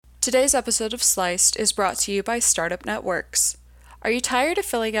Today's episode of Sliced is brought to you by Startup Networks. Are you tired of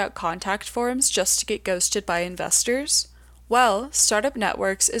filling out contact forms just to get ghosted by investors? Well, Startup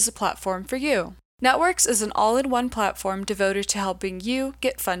Networks is a platform for you. Networks is an all-in-one platform devoted to helping you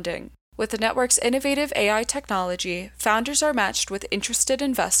get funding. With the network's innovative AI technology, founders are matched with interested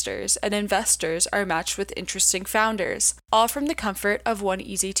investors, and investors are matched with interesting founders, all from the comfort of one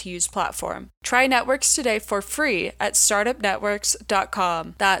easy-to-use platform. Try Networks today for free at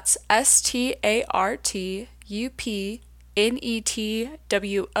startupnetworks.com. That's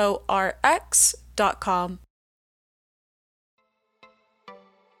startupnetworks.com.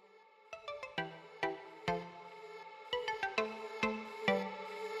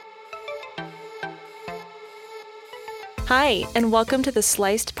 Hi, and welcome to the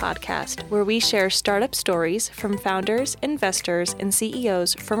Sliced podcast, where we share startup stories from founders, investors, and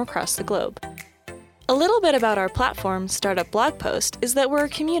CEOs from across the globe. A little bit about our platform, Startup Blog Post, is that we're a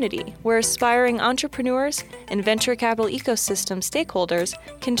community where aspiring entrepreneurs and venture capital ecosystem stakeholders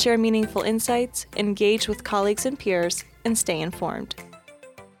can share meaningful insights, engage with colleagues and peers, and stay informed.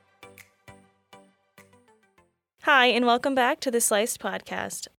 Hi, and welcome back to the Sliced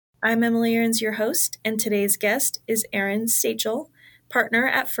podcast. I'm Emily Aarons, your host, and today's guest is Aaron Stachel, partner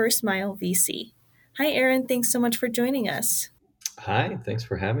at FirstMile VC. Hi, Aaron. Thanks so much for joining us. Hi, thanks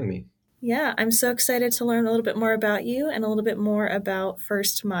for having me. Yeah, I'm so excited to learn a little bit more about you and a little bit more about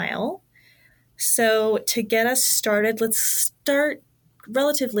FirstMile. So to get us started, let's start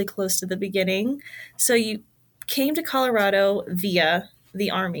relatively close to the beginning. So you came to Colorado via the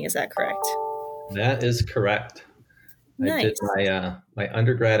Army, is that correct? That is correct. Nice. I did my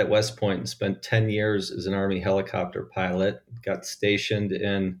undergrad at West Point and spent 10 years as an Army helicopter pilot, got stationed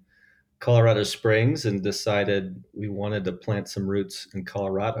in Colorado Springs and decided we wanted to plant some roots in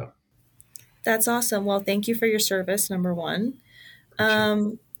Colorado. That's awesome. Well, thank you for your service, number one.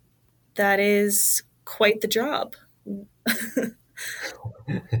 That is quite the job.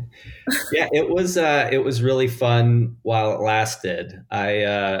 Yeah, it was really fun while it lasted.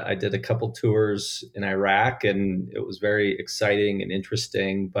 I did a couple tours in Iraq, and it was very exciting and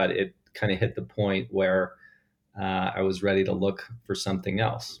interesting, but it kind of hit the point where I was ready to look for something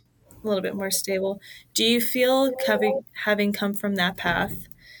else. A little bit more stable. Do you feel, having come from that path,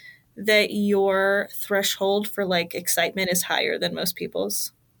 that your threshold for like excitement is higher than most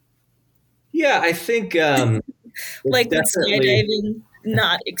people's? Yeah, I think like would skydiving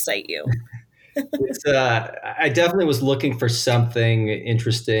not excite you? I definitely was looking for something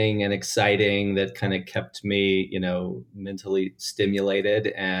interesting and exciting that kind of kept me, mentally stimulated.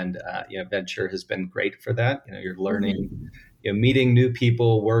 And venture has been great for that. You're learning, meeting new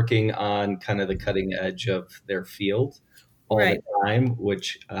people, working on kind of the cutting edge of their field all the time,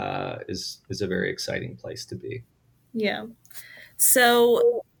 which is a very exciting place to be. Yeah.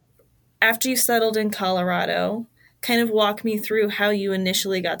 So after you settled in Colorado, kind of walk me through how you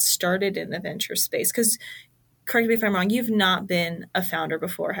initially got started in the venture space. Because, correct me if I'm wrong, you've not been a founder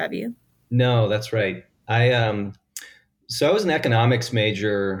before, have you? No, that's right. So I was an economics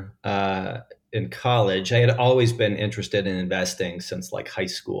major in college. I had always been interested in investing since like high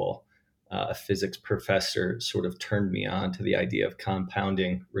school. A physics professor sort of turned me on to the idea of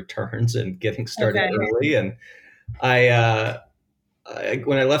compounding returns and getting started early. And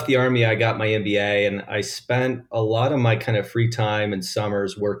when I left the Army, I got my MBA, and I spent a lot of my kind of free time and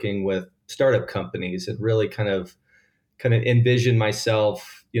summers working with startup companies and really kind of envisioned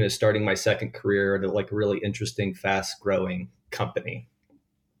myself, starting my second career at like a really interesting, fast growing company.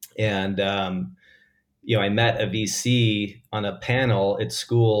 And, I met a VC on a panel at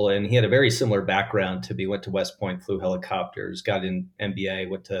school, and he had a very similar background to me. Went to West Point, flew helicopters, got an MBA,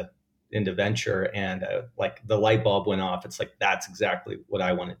 went into venture, and like the light bulb went off. It's like, that's exactly what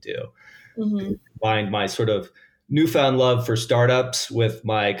I want to do. Mm-hmm. Combined my sort of newfound love for startups with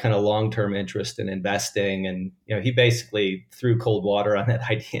my kind of long-term interest in investing. And, he basically threw cold water on that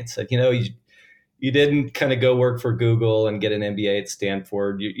idea and said, you didn't kind of go work for Google and get an MBA at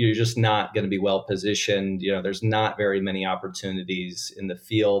Stanford. You're just not going to be well positioned. There's not very many opportunities in the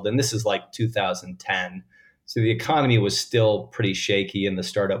field. And this is like 2010. So the economy was still pretty shaky and the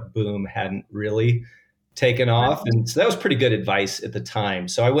startup boom hadn't really taken off. And so that was pretty good advice at the time.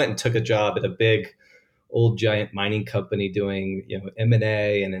 So I went and took a job at a big old giant mining company doing,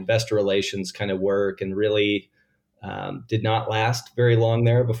 M&A and investor relations kind of work, and really did not last very long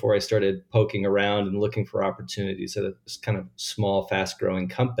there before I started poking around and looking for opportunities at this kind of small, fast growing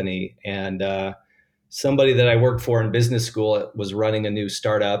company. And somebody that I worked for in business school was running a new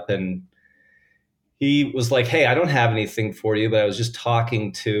startup, and he was like, "Hey, I don't have anything for you, but I was just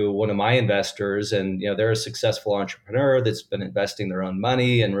talking to one of my investors, and they're a successful entrepreneur that's been investing their own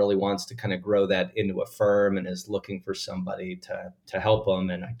money and really wants to kind of grow that into a firm and is looking for somebody to help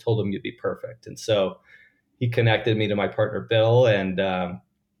them." And I told him you'd be perfect, and so he connected me to my partner Bill, and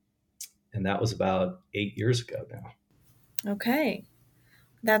that was about 8 years ago now. Okay,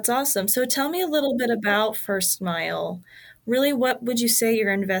 that's awesome. So tell me a little bit about First Mile. Really, what would you say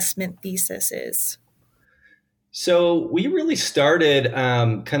your investment thesis is? So we really started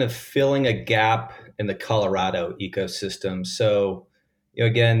kind of filling a gap in the Colorado ecosystem. So,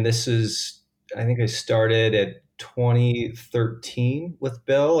 again, I think I started at 2013 with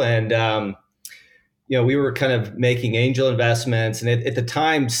Bill, and we were kind of making angel investments, and at the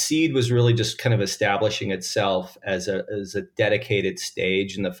time, seed was really just kind of establishing itself as a dedicated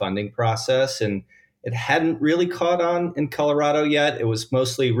stage in the funding process, and it hadn't really caught on in Colorado yet. It was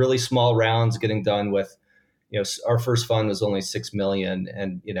mostly really small rounds getting done with. Our first fund was only 6 million,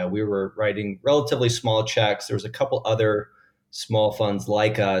 and we were writing relatively small checks. There was a couple other small funds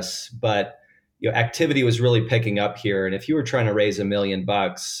like us, but activity was really picking up here. And if you were trying to raise $1 million,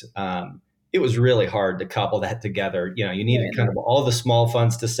 it was really hard to couple that together. You needed kind of all the small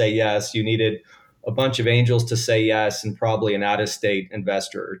funds to say yes. You needed a bunch of angels to say yes, and probably an out-of-state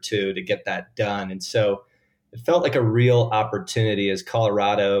investor or two to get that done. And so it felt like a real opportunity as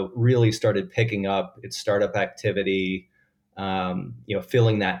Colorado really started picking up its startup activity.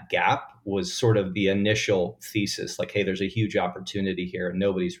 Filling that gap was sort of the initial thesis, like, hey, there's a huge opportunity here and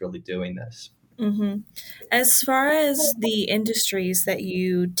nobody's really doing this. Mm-hmm. As far as the industries that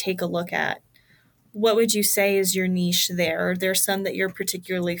you take a look at, what would you say is your niche there? Are there some that you're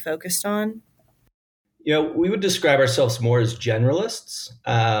particularly focused on? We would describe ourselves more as generalists.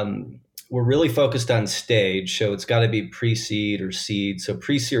 We're really focused on stage, so it's got to be pre-seed or seed. So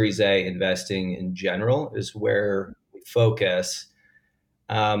pre-Series A investing in general is where we focus.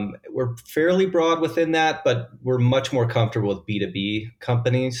 We're fairly broad within that, but we're much more comfortable with B2B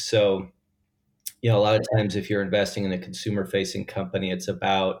companies. So, a lot of times if you're investing in a consumer-facing company, it's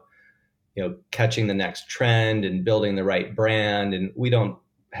about catching the next trend and building the right brand. And we don't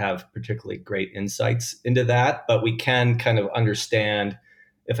have particularly great insights into that, but we can kind of understand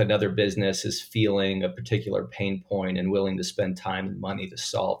if another business is feeling a particular pain point and willing to spend time and money to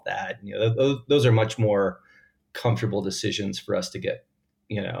solve that. Those are much more comfortable decisions for us to get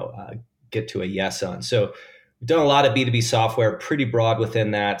to a yes on. So we've done a lot of B2B software, pretty broad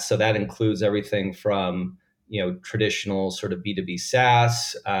within that. So that includes everything from traditional sort of B2B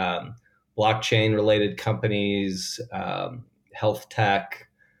SaaS, blockchain related companies, health tech.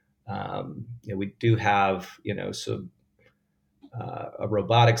 We do have a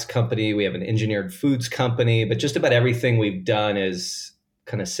robotics company. We have an engineered foods company, but just about everything we've done is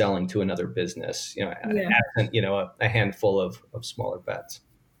kind of selling to another business. Absent, a handful of smaller bets.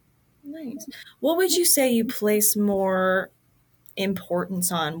 Nice. What would you say you place more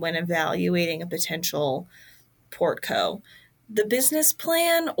importance on when evaluating a potential portco? The business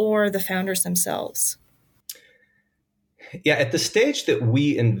plan or the founders themselves? Yeah, at the stage that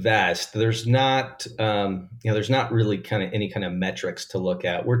we invest, there's not really kind of any kind of metrics to look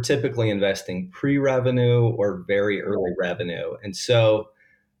at. We're typically investing pre-revenue or very early revenue, and so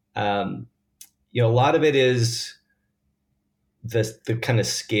a lot of it is the kind of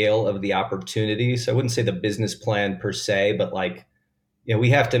scale of the opportunity. So I wouldn't say the business plan per se, but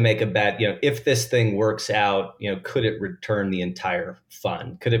we have to make a bet. If this thing works out, could it return the entire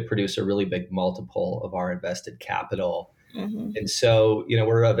fund? Could it produce a really big multiple of our invested capital? Mm-hmm. And so,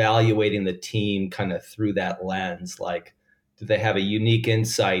 we're evaluating the team kind of through that lens. Like, do they have a unique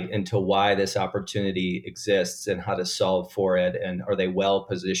insight into why this opportunity exists and how to solve for it? And are they well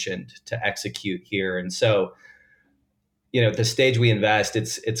positioned to execute here? And so, at the stage we invest,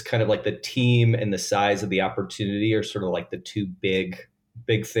 it's kind of like the team and the size of the opportunity are sort of like the two big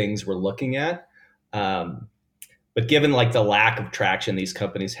things we're looking at. But given like the lack of traction these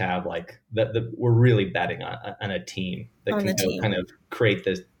companies have, like we're really betting on a team that can kind of create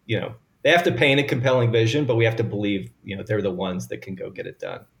this. They have to paint a compelling vision, but we have to believe they're the ones that can go get it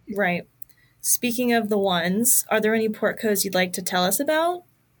done. Right. Speaking of the ones, are there any portcos you'd like to tell us about?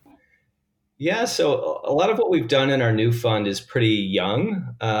 Yeah, so a lot of what we've done in our new fund is pretty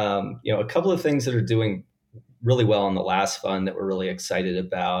young. A couple of things that are doing really well in the last fund that we're really excited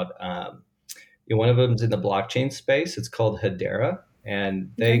about. One of them is in the blockchain space. It's called Hedera,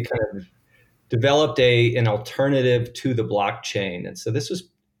 and they kind of developed an alternative to the blockchain. And so this was,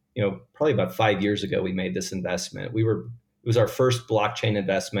 probably about 5 years ago, we made this investment. It was our first blockchain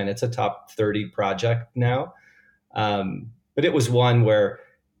investment. It's a top 30 project now. But it was one where,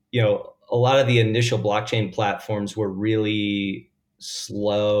 a lot of the initial blockchain platforms were really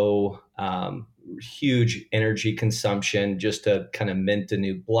slow, huge energy consumption just to kind of mint a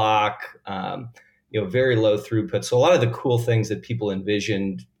new block, very low throughput. So a lot of the cool things that people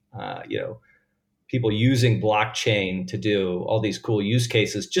envisioned, people using blockchain to do all these cool use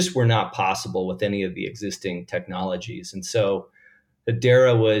cases just were not possible with any of the existing technologies. And so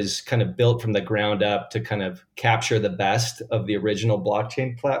Hedera was kind of built from the ground up to kind of capture the best of the original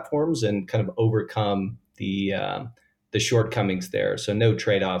blockchain platforms and kind of overcome the shortcomings there. So no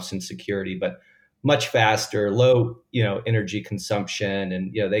trade-offs in security, but much faster, low energy consumption,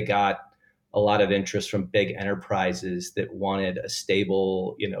 and they got a lot of interest from big enterprises that wanted a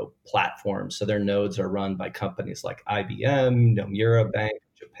stable platform. So their nodes are run by companies like IBM, Nomura Bank,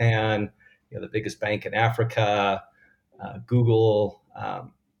 Japan, the biggest bank in Africa. Google.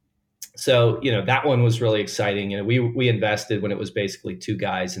 So that one was really exciting. We invested when it was basically two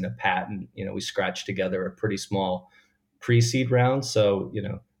guys in a patent. We scratched together a pretty small pre-seed round. So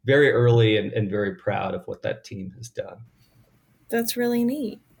very early and very proud of what that team has done. That's really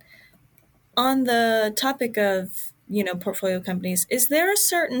neat. On the topic of portfolio companies, is there a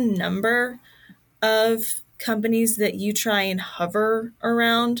certain number of companies that you try and hover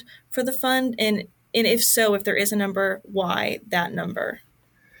around for the fund? And if so, if there is a number, why that number?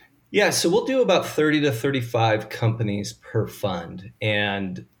 Yeah, so we'll do about 30 to 35 companies per fund.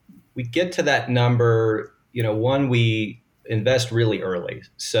 And we get to that number, one, we invest really early.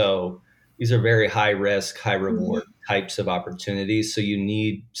 So these are very high risk, high reward types of opportunities. So you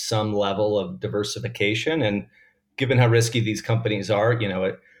need some level of diversification. And given how risky these companies are,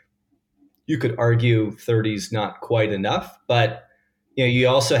 you could argue 30 is not quite enough, but you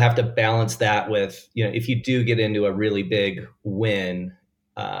also have to balance that with, if you do get into a really big win,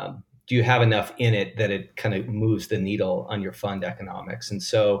 do you have enough in it that it kind of moves the needle on your fund economics? And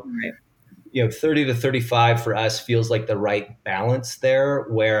so, 30 to 35 for us feels like the right balance there,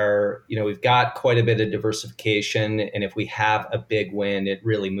 where, we've got quite a bit of diversification. And if we have a big win, it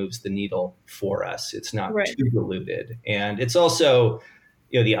really moves the needle for us. It's not too diluted. And it's also,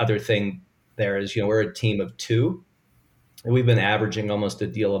 the other thing there is, we're a team of two. And we've been averaging almost a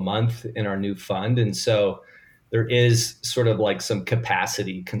deal a month in our new fund. And so there is sort of like some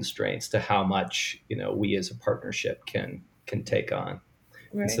capacity constraints to how much, we as a partnership can take on.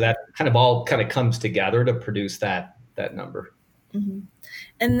 Right. So that kind of all kind of comes together to produce that number. Mm-hmm.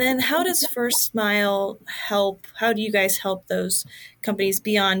 And then how does FirstMile help? How do you guys help those companies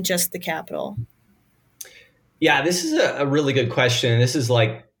beyond just the capital? Yeah, this is a really good question. This is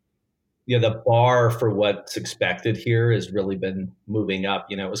like, the bar for what's expected here has really been moving up.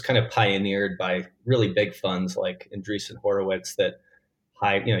 It was kind of pioneered by really big funds like Andreessen Horowitz that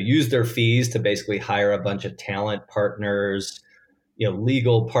use their fees to basically hire a bunch of talent partners,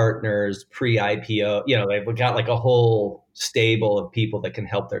 legal partners, pre-IPO. They've got like a whole stable of people that can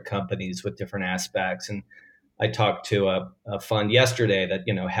help their companies with different aspects. And I talked to a fund yesterday that,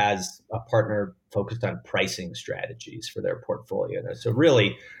 has a partner focused on pricing strategies for their portfolio. So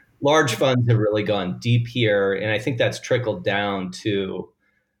really, large funds have really gone deep here. And I think that's trickled down to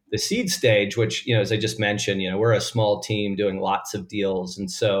the seed stage, which, as I just mentioned, we're a small team doing lots of deals.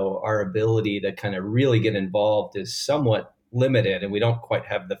 And so our ability to kind of really get involved is somewhat limited, and we don't quite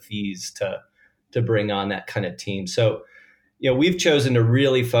have the fees to bring on that kind of team. So, we've chosen to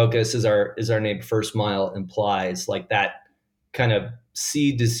really focus, as our name FirstMile implies, like that kind of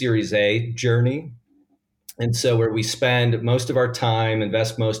seed to Series A journey. And so where we spend most of our time,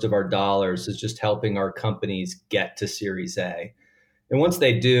 invest most of our dollars, is just helping our companies get to Series A. And once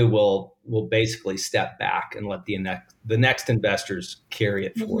they do, we'll basically step back and let the next investors carry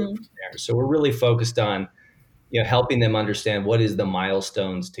it forward from there. So we're really focused on, helping them understand what is the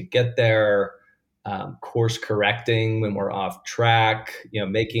milestones to get there, course correcting when we're off track,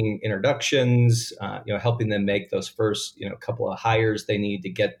 making introductions, helping them make those first, couple of hires they need to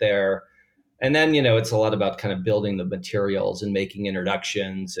get there. And then, it's a lot about kind of building the materials and making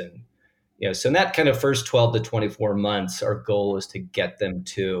introductions. And, so in that kind of first 12 to 24 months, our goal is to get them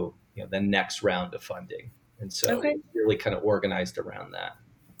to, the next round of funding. And so really kind of organized around that.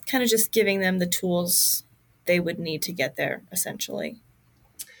 Kind of just giving them the tools they would need to get there, essentially.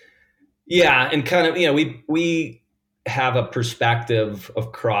 Yeah. And kind of, we have a perspective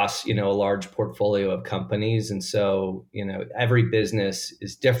across, a large portfolio of companies. And so, every business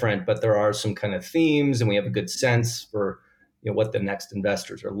is different, but there are some kind of themes, and we have a good sense for, what the next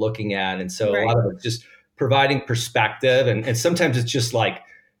investors are looking at. And so a lot of it's just providing perspective. And sometimes it's just like,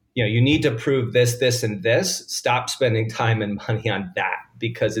 you need to prove this, this, and this. Stop spending time and money on that,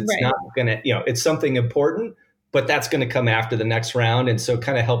 because it's not going to, it's something important, but that's going to come after the next round. And so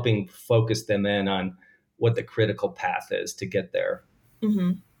kind of helping focus them in on what the critical path is to get there.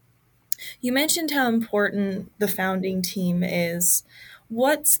 Mm-hmm. You mentioned how important the founding team is.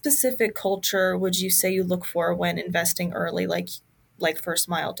 What specific culture would you say you look for when investing early, like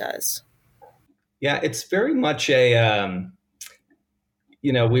FirstMile does? Yeah, it's very much we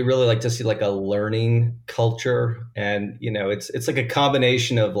really like to see like a learning culture, and it's like a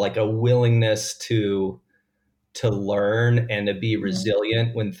combination of like a willingness to learn and to be Mm-hmm.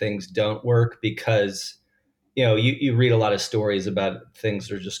 resilient when things don't work, because you read a lot of stories about things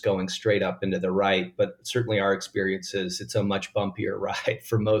that are just going straight up into the right, but certainly our experience is it's a much bumpier ride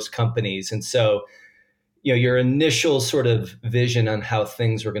for most companies. And so your initial sort of vision on how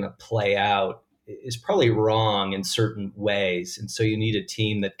things are going to play out is probably wrong in certain ways. And so you need a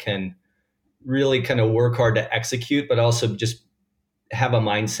team that can really kind of work hard to execute, but also just have a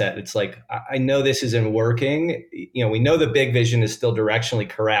mindset. It's like, I know this isn't working. We know the big vision is still directionally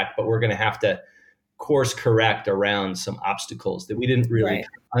correct, but we're going to have to course correct around some obstacles that we didn't really Right.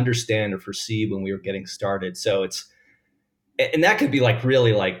 understand or foresee when we were getting started. So and that could be like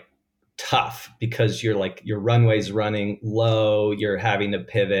really like tough, because your runway's running low, you're having to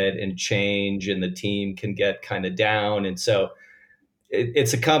pivot and change, and the team can get kind of down. And so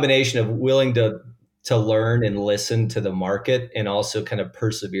it's a combination of willing to learn and listen to the market, and also kind of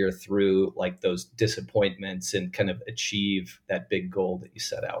persevere through like those disappointments and kind of achieve that big goal that you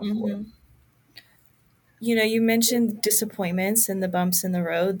set out for. Mm-hmm. You mentioned disappointments and the bumps in the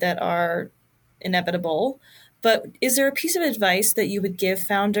road that are inevitable, but is there a piece of advice that you would give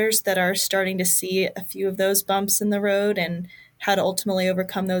founders that are starting to see a few of those bumps in the road and how to ultimately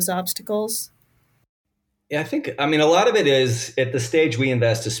overcome those obstacles? Yeah, I mean, a lot of it is at the stage we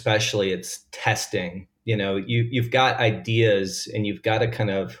invest, especially, it's testing. You've got ideas, and you've got to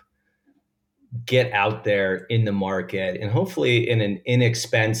kind of get out there in the market, and hopefully in an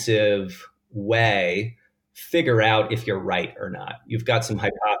inexpensive way, figure out if you're right or not. You've got some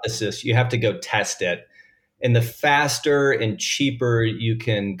hypothesis, you have to go test it. And the faster and cheaper you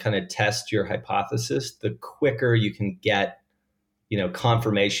can kind of test your hypothesis, the quicker you can get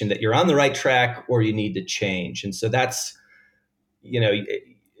confirmation that you're on the right track or you need to change. And so that's,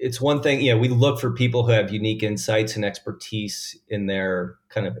 it's one thing, we look for people who have unique insights and expertise in their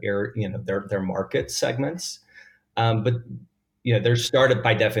kind of their market segments. But their startup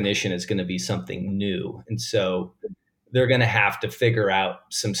by definition is going to be something new. And so they're going to have to figure out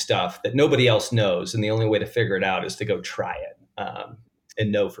some stuff that nobody else knows. And the only way to figure it out is to go try it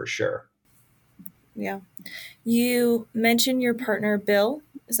and know for sure. Yeah. You mentioned your partner, Bill.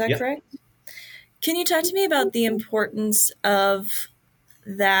 Is that correct? Can you talk to me about the importance of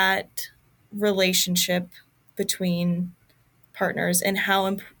that relationship between partners, and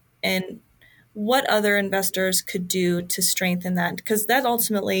and what other investors could do to strengthen that? Because that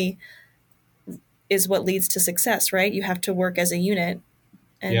ultimately is what leads to success, right? You have to work as a unit.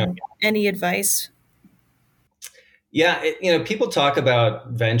 And any advice? Yeah, people talk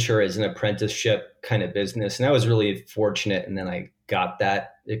about venture as an apprenticeship kind of business, and I was really fortunate, and then I got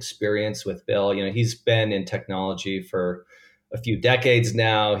that experience with Bill. He's been in technology for a few decades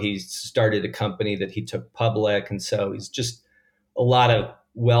now. He's started a company that he took public, and so he's just a lot of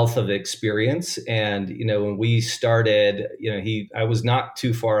wealth of experience. And when we started, I was not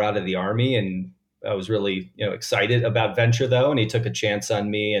too far out of the Army, and I was really excited about venture though, and he took a chance on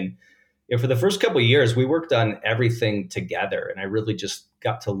me. And for the first couple of years, we worked on everything together, and I really just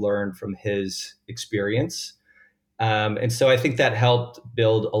got to learn from his experience. And so I think that helped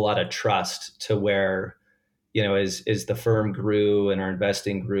build a lot of trust to where, as the firm grew and our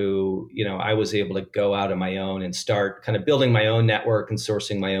investing grew, I was able to go out on my own and start kind of building my own network and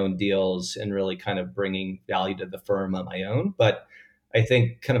sourcing my own deals and really kind of bringing value to the firm on my own. But I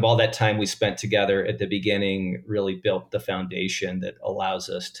think kind of all that time we spent together at the beginning really built the foundation that allows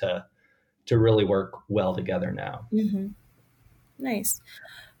us to really work well together now. Mm-hmm. Nice.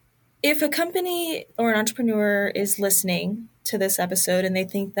 If a company or an entrepreneur is listening to this episode and they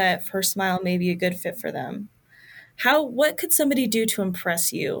think that FirstMile may be a good fit for them, what could somebody do to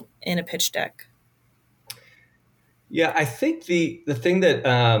impress you in a pitch deck? Yeah, I think the thing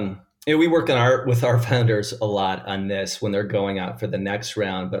that we work with our founders a lot on this when they're going out for the next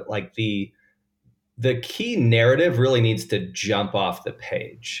round, but like the key narrative really needs to jump off the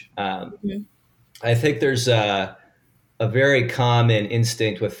page. Mm-hmm. I think there's a very common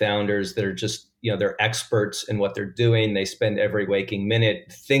instinct with founders that are just, they're experts in what they're doing. They spend every waking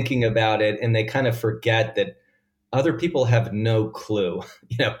minute thinking about it, and they kind of forget that other people have no clue,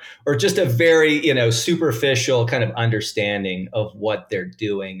 or just a very, superficial kind of understanding of what they're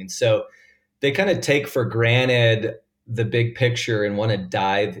doing. And so they kind of take for granted the big picture and want to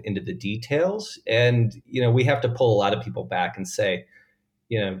dive into the details. And, we have to pull a lot of people back and say,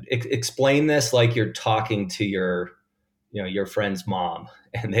 explain this like you're talking to your friend's mom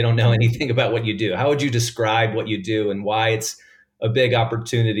and they don't know anything about what you do. How would you describe what you do and why it's a big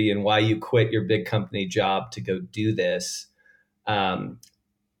opportunity and why you quit your big company job to go do this?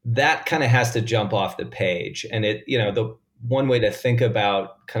 That kind of has to jump off the page. And the one way to think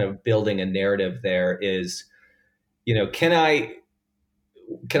about kind of building a narrative there is, can I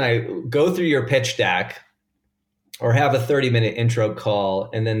go through your pitch deck or have a 30-minute intro call,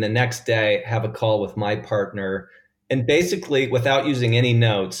 and then the next day have a call with my partner and basically, without using any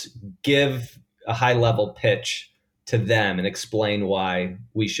notes, give a high-level pitch to them and explain why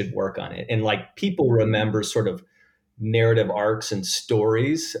we should work on it. And like, people remember sort of narrative arcs and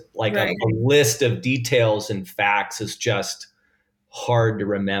stories, like Right. a list of details and facts is just hard to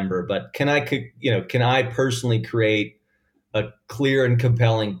remember. But can I personally create a clear and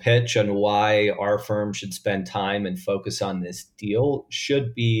compelling pitch on why our firm should spend time and focus on this deal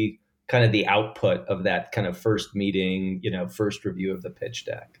should be kind of the output of that kind of first meeting, first review of the pitch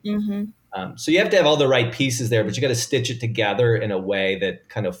deck. So you have to have all the right pieces there, but you got to stitch it together in a way that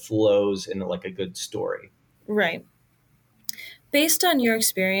kind of flows into like a good story. Right. Based on your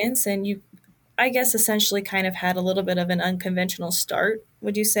experience, and you, I guess, essentially kind of had a little bit of an unconventional start,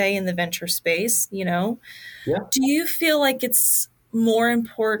 would you say, in the venture space, Yeah. Do you feel like it's more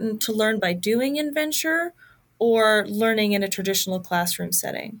important to learn by doing in venture or learning in a traditional classroom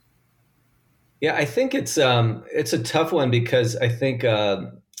setting? Yeah, I think it's a tough one because I think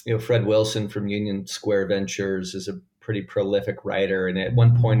Fred Wilson from Union Square Ventures is a pretty prolific writer, and at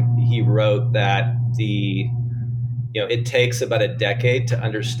one point he wrote that it takes about a decade to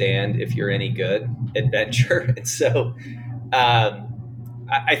understand if you're any good at venture, and so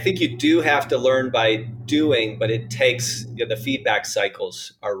I think you do have to learn by doing, but it takes the feedback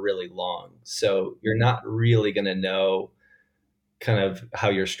cycles are really long, so you're not really going to know kind of how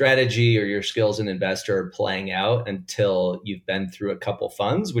your strategy or your skills as an investor are playing out until you've been through a couple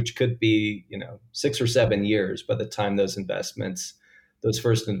funds, which could be, 6 or 7 years by the time those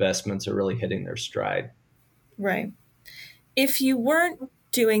first investments are really hitting their stride. Right. If you weren't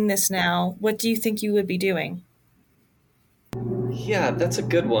doing this now, what do you think you would be doing? Yeah, that's a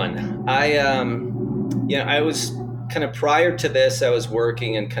good one. I was kind of, prior to this, I was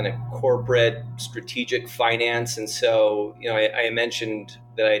working in kind of corporate strategic finance. And so, I mentioned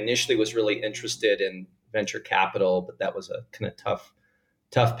that I initially was really interested in venture capital, but that was a kind of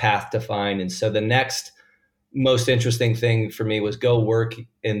tough path to find. And so the next most interesting thing for me was go work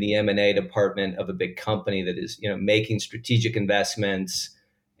in the M&A department of a big company that is, making strategic investments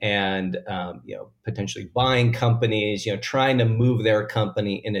and, potentially buying companies, trying to move their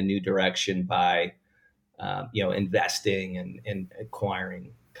company in a new direction by, investing and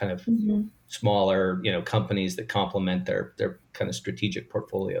acquiring kind of smaller, companies that complement their kind of strategic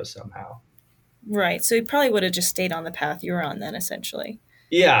portfolio somehow. Right. So you probably would have just stayed on the path you were on then, essentially.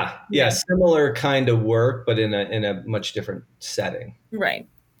 Yeah. Similar kind of work, but in a much different setting. Right.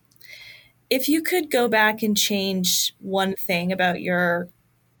 If you could go back and change one thing about your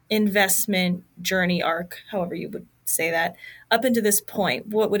investment journey arc, however you would say that, up into this point,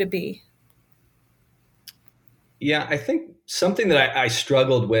 what would it be? Yeah, I think something that I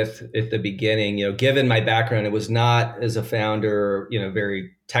struggled with at the beginning, given my background, it was not as a founder,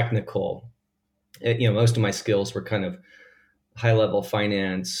 very technical. Most of my skills were kind of high level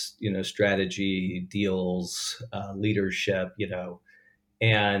finance, strategy, deals, leadership,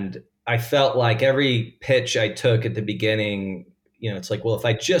 and I felt like every pitch I took at the beginning, it's like, well, if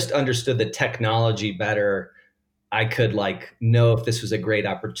I just understood the technology better, I could know if this was a great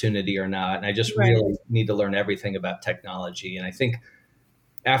opportunity or not. And I just really need to learn everything about technology. And I think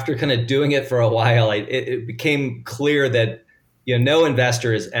after kind of doing it for a while, it became clear that, no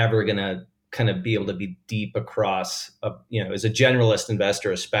investor is ever going to kind of be able to be deep across, as a generalist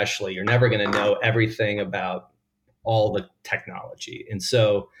investor, especially, you're never going to know everything about all the technology. And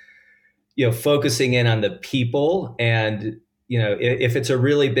so, focusing in on the people and, if it's a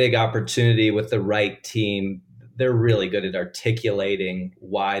really big opportunity with the right team, they're really good at articulating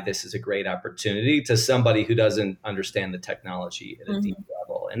why this is a great opportunity to somebody who doesn't understand the technology at a deep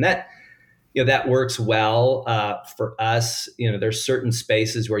level. And that works well for us. There's certain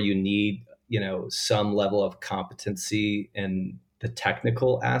spaces where you need, some level of competency in the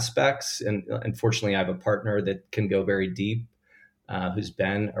technical aspects. And unfortunately, I have a partner that can go very deep, who's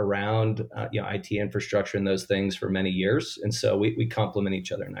been around, IT infrastructure and those things for many years. And so we complement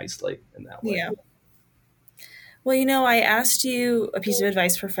each other nicely in that way. Yeah. Well, I asked you a piece of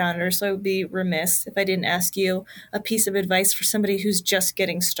advice for founders, so I would be remiss if I didn't ask you a piece of advice for somebody who's just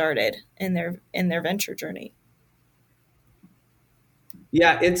getting started in their venture journey.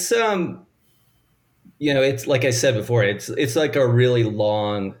 Yeah, it's like I said before, it's like a really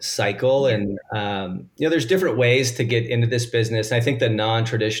long cycle, Yeah. and there's different ways to get into this business. And I think the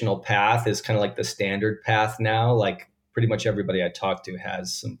non-traditional path is kind of like the standard path now. Like pretty much everybody I talk to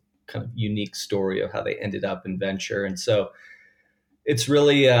has some kind of unique story of how they ended up in venture, and so it's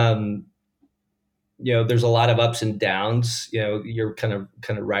really there's a lot of ups and downs. You're kind of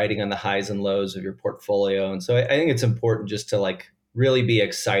riding on the highs and lows of your portfolio, and so I think it's important just to like really be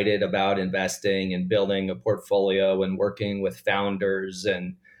excited about investing and building a portfolio and working with founders,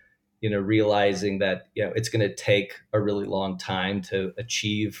 and realizing that it's going to take a really long time to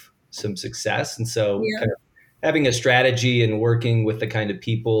achieve some success. And so Yeah. kind of having a strategy and working with the kind of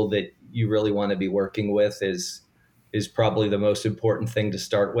people that you really want to be working with is probably the most important thing to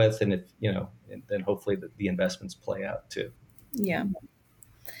start with. And if and then hopefully the investments play out too. Yeah.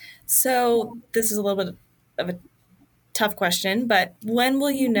 So this is a little bit of a tough question, but when will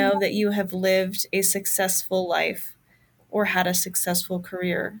you know that you have lived a successful life or had a successful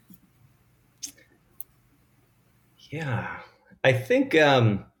career? Yeah, I think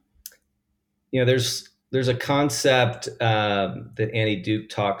there's a concept that Annie Duke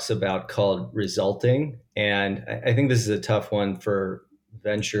talks about called resulting, and I think this is a tough one for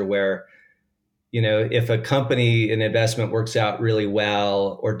venture, where if a company, an investment works out really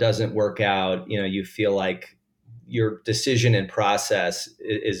well or doesn't work out, you feel like your decision and process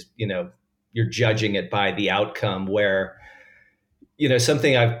is you're judging it by the outcome, where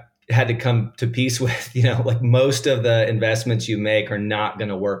something I've had to come to peace with, like most of the investments you make are not going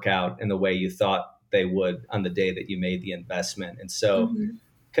to work out in the way you thought they would on the day that you made the investment. And so Mm-hmm.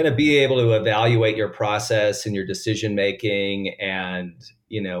 kind of be able to evaluate your process and your decision making, and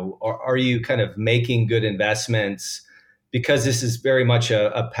are you kind of making good investments, because this is very much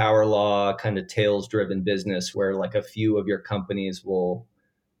a power law kind of tails driven business, where like a few of your companies will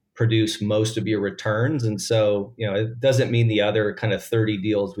produce most of your returns. And so it doesn't mean the other kind of 30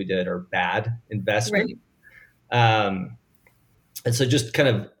 deals we did are bad investments. Right. And so just kind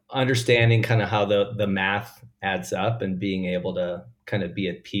of understanding kind of how the math adds up, and being able to kind of be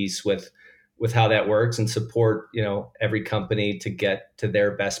at peace with how that works, and support every company to get to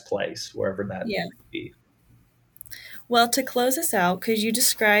their best place, wherever that Yeah. might be. Well, to close us out, could you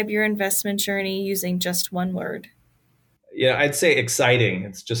describe your investment journey using just one word? Yeah, I'd say exciting.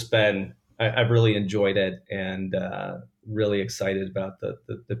 It's just been I've really enjoyed it, and really excited about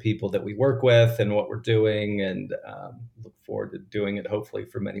the people that we work with and what we're doing, and look forward to doing it hopefully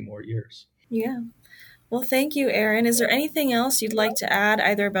for many more years. Yeah. Well, thank you, Aaron. Is there anything else you'd like to add,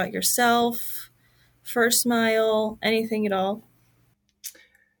 either about yourself, FirstMile, anything at all?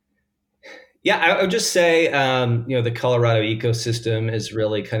 Yeah, I would just say, the Colorado ecosystem has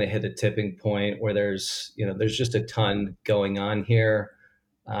really kind of hit a tipping point where there's just a ton going on here.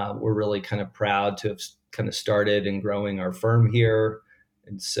 We're really kind of proud to have kind of started and growing our firm here,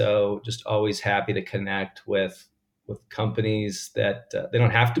 and so just always happy to connect with companies that they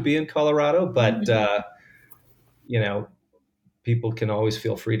don't have to be in Colorado, but Mhm. People can always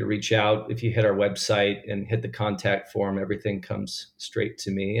feel free to reach out. If you hit our website and hit the contact form, everything comes straight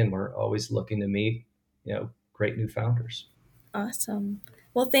to me, and we're always looking to meet, great new founders. Awesome.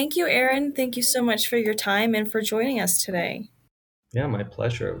 Well, thank you, Aaron. Thank you so much for your time and for joining us today. Yeah, my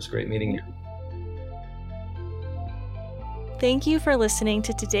pleasure. It was great meeting you. Thank you for listening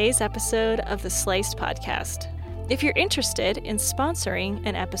to today's episode of the Sliced podcast. If you're interested in sponsoring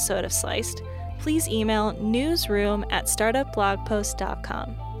an episode of Sliced, please email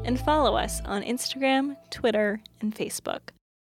newsroom@startupblogpost.com and follow us on Instagram, Twitter, and Facebook.